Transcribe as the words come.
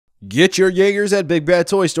Get your Jaegers at Big Bad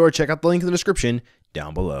Toy Store. Check out the link in the description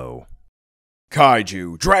down below.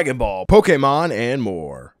 Kaiju, Dragon Ball, Pokemon, and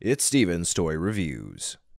more. It's Steven's Toy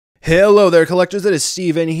Reviews. Hello there, collectors. It is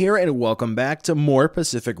Steven here, and welcome back to more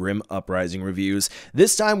Pacific Rim Uprising reviews.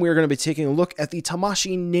 This time, we're going to be taking a look at the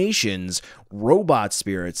Tamashii Nation's robot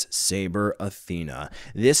spirits, Saber Athena.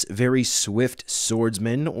 This very swift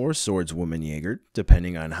swordsman or swordswoman Jaeger,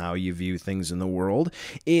 depending on how you view things in the world,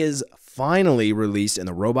 is finally released in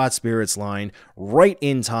the Robot Spirits line right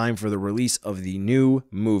in time for the release of the new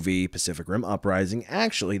movie Pacific Rim Uprising.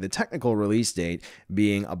 Actually, the technical release date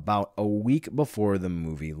being about a week before the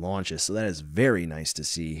movie launches, so that is very nice to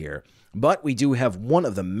see here. But we do have one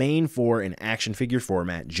of the main four in action figure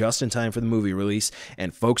format just in time for the movie release,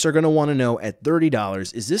 and folks are going to want to know at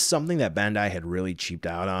 $30, is this something that Bandai had really cheaped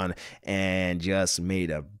out on and just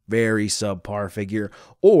made a very subpar figure,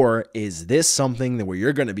 or is this something that where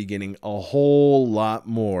you're going to be getting a whole lot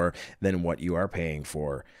more than what you are paying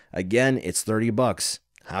for? Again, it's $30.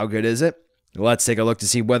 How good is it? Let's take a look to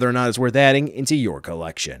see whether or not it's worth adding into your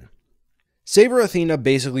collection. Saber Athena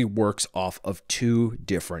basically works off of two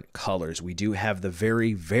different colors. We do have the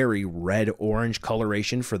very, very red-orange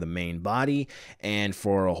coloration for the main body and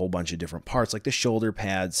for a whole bunch of different parts like the shoulder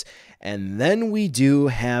pads. And then we do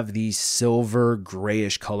have the silver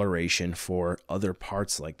grayish coloration for other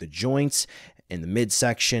parts like the joints in the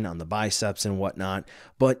midsection, on the biceps and whatnot.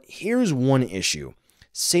 But here's one issue.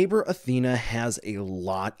 Saber Athena has a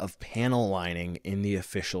lot of panel lining in the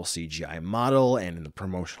official CGI model and in the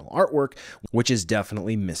promotional artwork, which is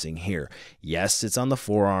definitely missing here. Yes, it's on the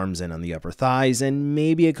forearms and on the upper thighs and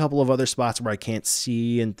maybe a couple of other spots where I can't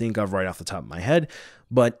see and think of right off the top of my head,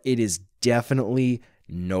 but it is definitely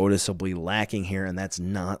noticeably lacking here, and that's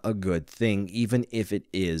not a good thing, even if it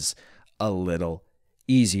is a little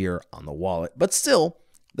easier on the wallet. But still,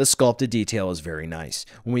 the sculpted detail is very nice.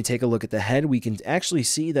 When we take a look at the head, we can actually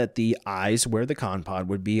see that the eyes where the con pod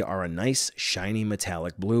would be are a nice shiny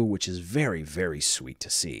metallic blue, which is very, very sweet to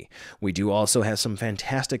see. We do also have some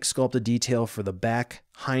fantastic sculpted detail for the back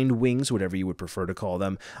hind wings, whatever you would prefer to call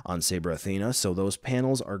them, on Saber Athena, so those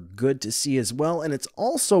panels are good to see as well, and it's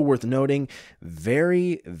also worth noting,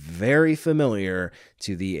 very, very familiar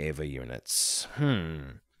to the Eva units.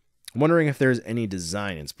 Wondering if there's any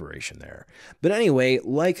design inspiration there. But anyway,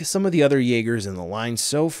 like some of the other Jaegers in the line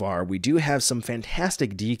so far, we do have some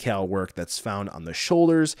fantastic decal work that's found on the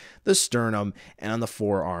shoulders, the sternum, and on the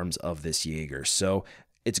forearms of this Jaeger. So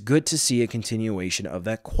it's good to see a continuation of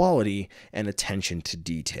that quality and attention to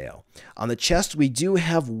detail. On the chest, we do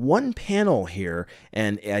have one panel here,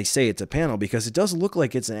 and I say it's a panel because it does look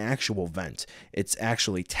like it's an actual vent. It's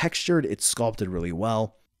actually textured, it's sculpted really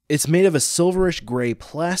well. It's made of a silverish gray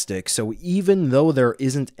plastic, so even though there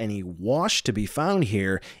isn't any wash to be found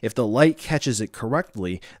here, if the light catches it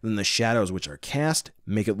correctly, then the shadows which are cast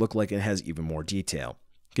make it look like it has even more detail.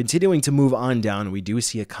 Continuing to move on down, we do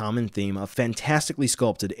see a common theme of fantastically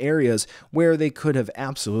sculpted areas where they could have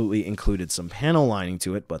absolutely included some panel lining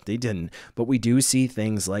to it, but they didn't. But we do see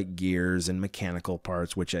things like gears and mechanical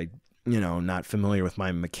parts, which not familiar with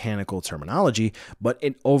my mechanical terminology, but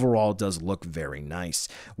it overall does look very nice.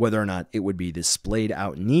 Whether or not it would be displayed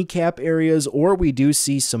out kneecap areas, or we do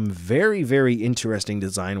see some very, very interesting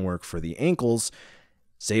design work for the ankles,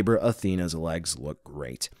 Saber Athena's legs look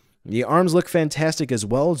great. The arms look fantastic as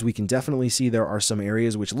well, as we can definitely see there are some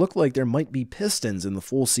areas which look like there might be pistons in the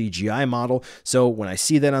full CGI model, so when I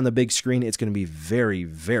see that on the big screen, it's going to be very,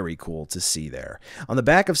 very cool to see there. On the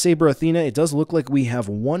back of Saber Athena, it does look like we have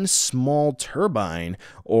one small turbine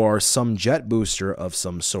or some jet booster of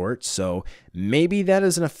some sort, so maybe that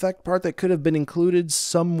is an effect part that could have been included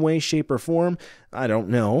some way, shape, or form. I don't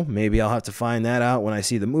know. Maybe I'll have to find that out when I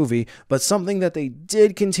see the movie. But something that they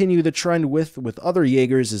did continue the trend with other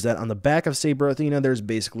Jaegers is that on the back of Saber Athena, there's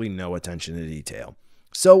basically no attention to detail.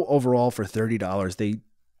 So overall, for $30, they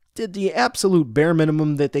did the absolute bare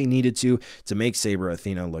minimum that they needed to make Saber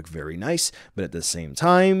Athena look very nice. But at the same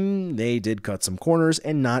time, they did cut some corners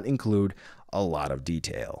and not include a lot of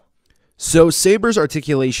detail. So Saber's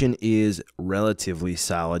articulation is relatively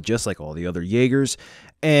solid, just like all the other Jaegers.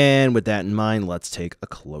 And with that in mind, let's take a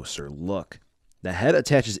closer look. The head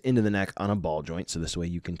attaches into the neck on a ball joint, so this way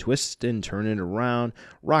you can twist and turn it around,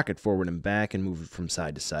 rock it forward and back, and move it from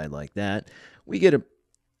side to side like that. We get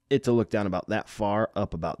it to look down about that far,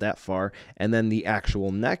 up about that far, and then the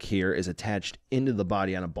actual neck here is attached into the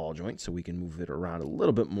body on a ball joint, so we can move it around a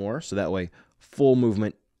little bit more, so that way full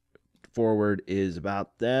movement forward is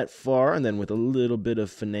about that far, and then with a little bit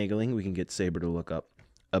of finagling, we can get Saber to look up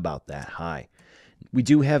about that high. We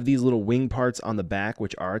do have these little wing parts on the back,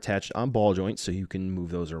 which are attached on ball joints, so you can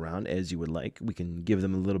move those around as you would like. We can give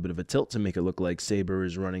them a little bit of a tilt to make it look like Saber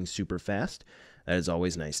is running super fast. That is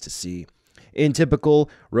always nice to see. In typical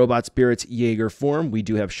Robot Spirits Jaeger form, we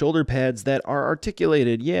do have shoulder pads that are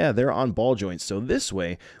articulated. Yeah, they're on ball joints. So this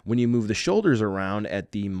way, when you move the shoulders around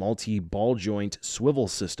at the multi-ball joint swivel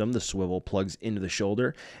system, the swivel plugs into the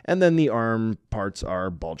shoulder, and then the arm parts are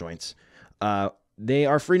ball joints. They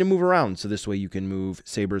are free to move around. So this way you can move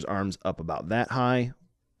Saber's arms up about that high,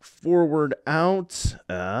 forward out,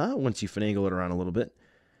 once you finagle it around a little bit,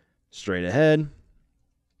 straight ahead,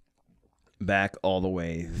 back all the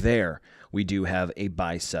way there. We do have a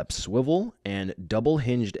bicep swivel and double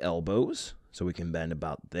hinged elbows, so we can bend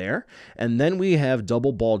about there. And then we have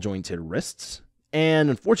double ball jointed wrists. And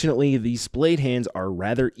unfortunately, these splayed hands are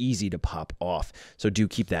rather easy to pop off, so do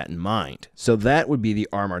keep that in mind. So that would be the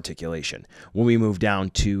arm articulation. When we move down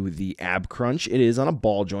to the ab crunch, it is on a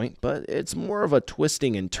ball joint, but it's more of a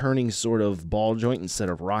twisting and turning sort of ball joint instead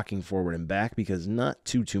of rocking forward and back, because not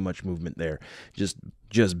too much movement there.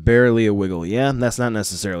 Just barely a wiggle. Yeah, that's not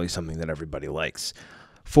necessarily something that everybody likes.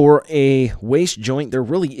 For a waist joint, there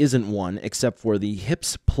really isn't one, except for the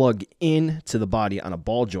hips plug in to the body on a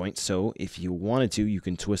ball joint. So if you wanted to, you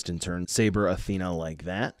can twist and turn Saber Athena like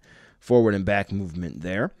that. Forward and back movement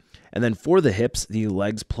there. And then for the hips, the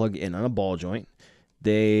legs plug in on a ball joint.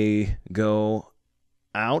 They go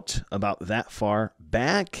out about that far.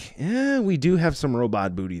 Back, we do have some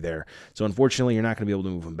robot booty there. So unfortunately, you're not going to be able to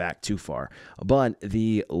move them back too far. But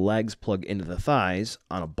the legs plug into the thighs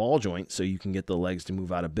on a ball joint, so you can get the legs to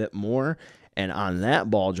move out a bit more. And on that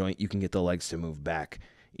ball joint, you can get the legs to move back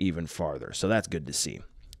even farther. So that's good to see.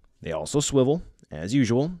 They also swivel, as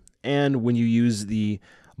usual. And when you use the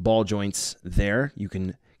ball joints there, you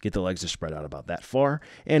can get the legs to spread out about that far.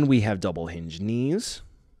 And we have double hinged knees,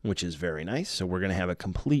 which is very nice. So we're going to have a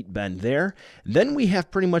complete bend there. Then we have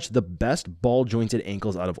pretty much the best ball-jointed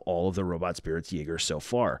ankles out of all of the Robot Spirits Jaeger so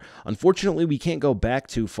far. Unfortunately, we can't go back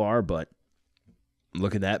too far, but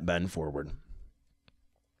look at that bend forward.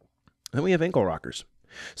 Then we have ankle rockers.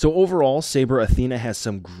 So overall, Saber Athena has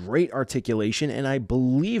some great articulation, and I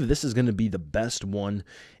believe this is going to be the best one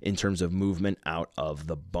in terms of movement out of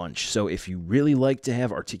the bunch. So if you really like to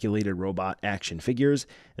have articulated robot action figures,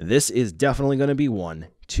 this is definitely going to be one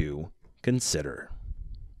to consider.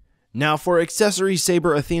 Now for accessories,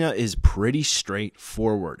 Saber Athena is pretty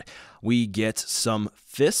straightforward. We get some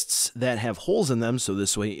fists that have holes in them, so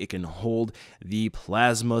this way it can hold the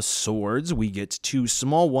plasma swords. We get 2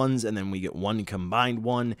 small ones, and then we get 1 combined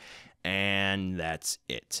one, and that's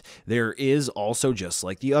it. There is also, just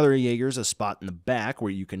like the other Jaegers, a spot in the back where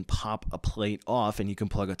you can pop a plate off, and you can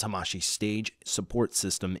plug a Tamashii stage support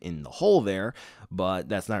system in the hole there, but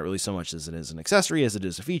that's not really so much as it is an accessory as it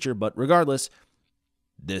is a feature, but regardless,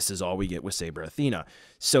 this is all we get with Saber Athena.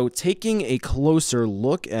 So taking a closer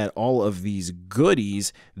look at all of these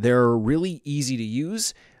goodies, they're really easy to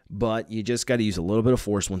use, but you just got to use a little bit of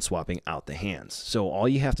force when swapping out the hands. So all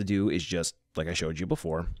you have to do is just, like I showed you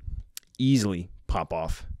before, easily pop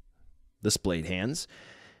off the splayed hands.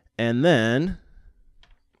 And then,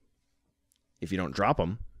 if you don't drop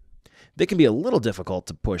them, they can be a little difficult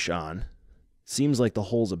to push on. Seems like the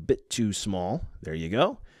hole's a bit too small. There you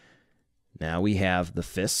go. Now we have the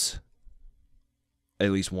fists,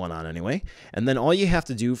 at least one on anyway. And then all you have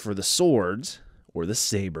to do for the swords, or the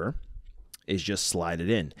saber, is just slide it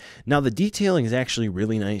in. Now the detailing is actually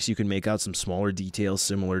really nice. You can make out some smaller details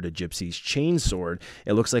similar to Gypsy's chainsword.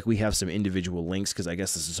 It looks like we have some individual links because I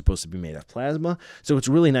guess this is supposed to be made of plasma. So it's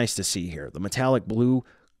really nice to see here. The metallic blue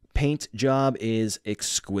paint job is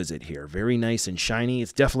exquisite here. Very nice and shiny.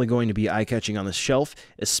 It's definitely going to be eye-catching on the shelf,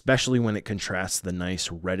 especially when it contrasts the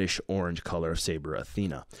nice reddish-orange color of Saber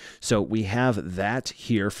Athena. So we have that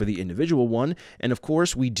here for the individual one, and of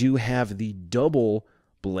course we do have the double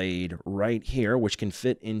blade right here, which can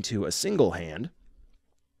fit into a single hand.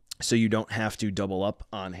 So you don't have to double up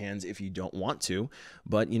on hands if you don't want to.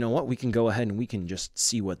 But you know what? We can go ahead and we can just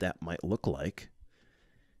see what that might look like.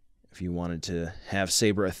 If you wanted to have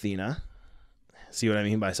Saber Athena, see what I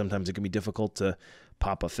mean by sometimes it can be difficult to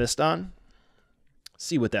pop a fist on?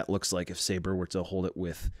 See what that looks like if Saber were to hold it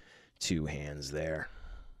with 2 hands there.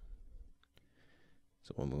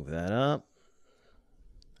 So we'll move that up.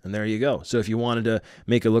 And there you go. So if you wanted to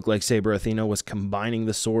make it look like Saber Athena was combining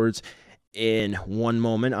the swords in one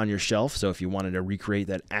moment on your shelf, so if you wanted to recreate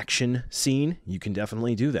that action scene, you can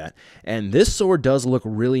definitely do that. And this sword does look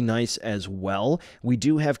really nice as well. We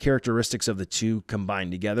do have characteristics of the two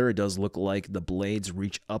combined together. It does look like the blades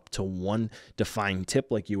reach up to one defined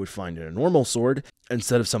tip like you would find in a normal sword,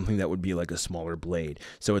 instead of something that would be like a smaller blade.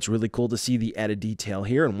 So it's really cool to see the added detail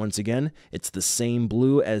here, and once again, it's the same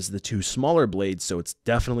blue as the two smaller blades, so it's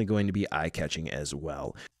definitely going to be eye-catching as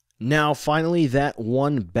well. Now, finally, that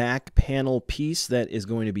one back panel piece that is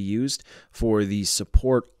going to be used for the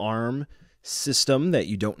support arm system that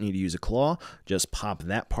you don't need to use a claw. Just pop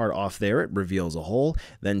that part off there. It reveals a hole.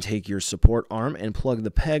 Then take your support arm and plug the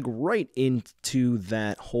peg right into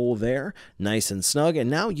that hole there. Nice and snug. And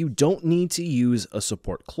now you don't need to use a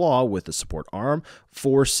support claw with the support arm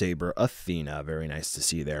for Saber Athena. Very nice to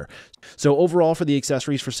see there. So overall for the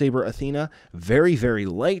accessories for Saber Athena, very, very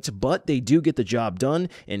light, but they do get the job done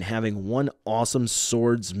in having one awesome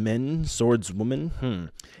swordswoman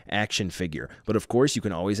action figure. But of course, you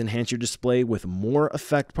can always enhance your display with more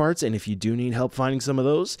effect parts, and if you do need help finding some of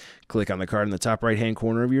those, click on the card in the top right hand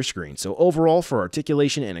corner of your screen. So overall, for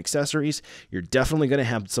articulation and accessories, you're definitely going to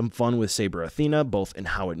have some fun with Saber Athena, both in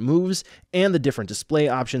how it moves and the different display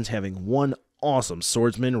options, having one awesome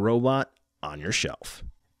swordsman robot on your shelf.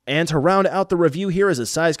 And to round out the review, here is a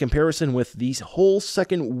size comparison with the whole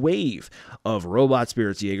second wave of Robot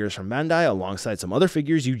Spirits Jaegers from Bandai alongside some other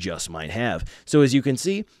figures you just might have. So as you can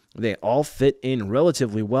see, they all fit in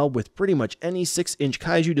relatively well with pretty much any 6-inch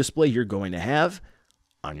kaiju display you're going to have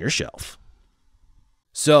on your shelf.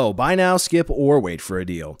 So, buy now, skip, or wait for a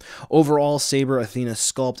deal. Overall, Saber Athena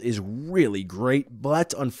sculpt is really great,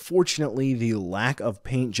 but unfortunately, the lack of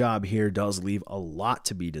paint job here does leave a lot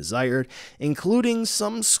to be desired, including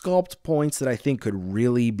some sculpt points that I think could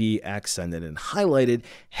really be accented and highlighted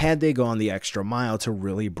had they gone the extra mile to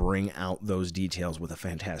really bring out those details with a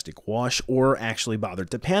fantastic wash, or actually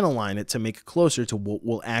bothered to panel line it to make it closer to what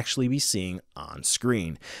we'll actually be seeing on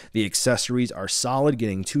screen. The accessories are solid,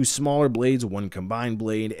 getting two smaller blades, one combined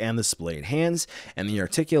blade, and the splayed hands, and the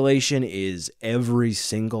articulation is every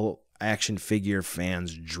single action figure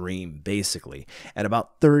fan's dream, basically. At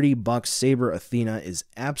about $30, Saber Athena is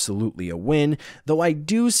absolutely a win, though I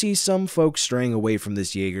do see some folks straying away from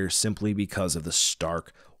this Jaeger simply because of the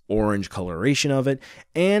stark orange coloration of it,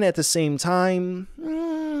 and at the same time,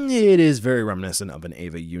 it is very reminiscent of an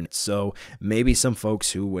Ava unit, so maybe some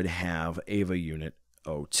folks who would have Ava unit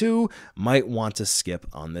 02 might want to skip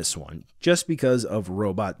on this one just because of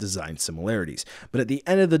robot design similarities. But at the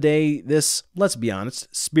end of the day, this, let's be honest,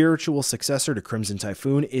 spiritual successor to Crimson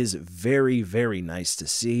Typhoon is very, very nice to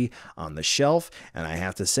see on the shelf, and I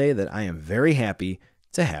have to say that I am very happy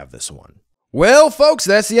to have this one. Well, folks,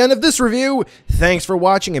 that's the end of this review. Thanks for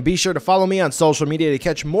watching, and be sure to follow me on social media to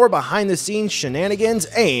catch more behind-the-scenes shenanigans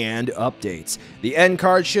and updates. The end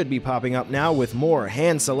card should be popping up now with more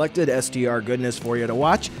hand-selected STR goodness for you to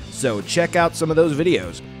watch, so check out some of those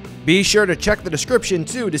videos. Be sure to check the description,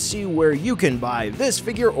 too, to see where you can buy this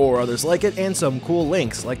figure or others like it, and some cool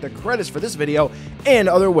links like the credits for this video and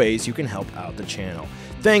other ways you can help out the channel.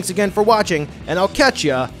 Thanks again for watching, and I'll catch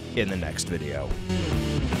ya in the next video.